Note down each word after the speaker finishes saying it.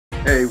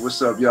Hey,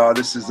 what's up, y'all?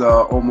 This is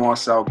Omarr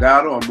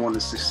Salgado. I'm on the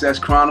Success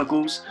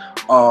Chronicles.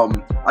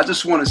 I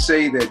just want to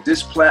say that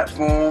this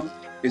platform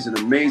is an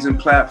amazing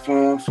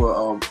platform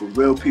for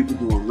real people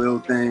doing real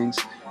things,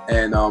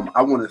 and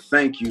I want to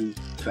thank you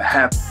for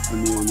having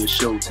me on this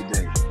show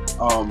today.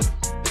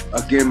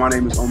 Again, my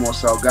name is Omarr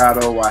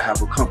Salgado. I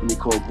have a company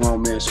called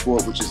Grown Man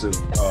Sport, which is a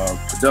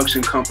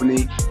production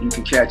company. You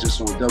can catch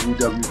us on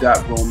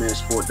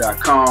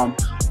www.grownmansport.com.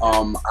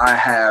 I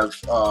have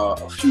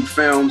a few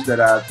films that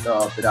I've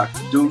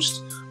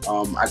produced.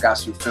 I got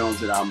some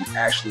films that I'm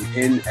actually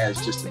in as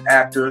just an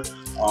actor.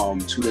 2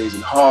 Days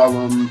in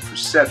Harlem,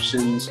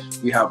 Perceptions.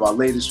 We have our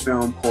latest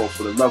film called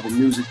For the Love of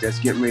Music that's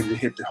getting ready to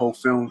hit the whole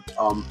film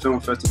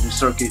festival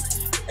circuit.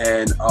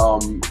 And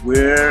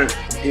we're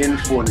in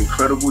for an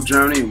incredible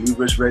journey, and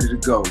we're just ready to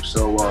go.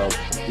 So,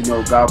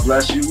 God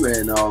bless you,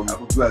 and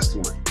have a blessed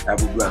one.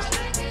 Have a blessed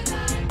one.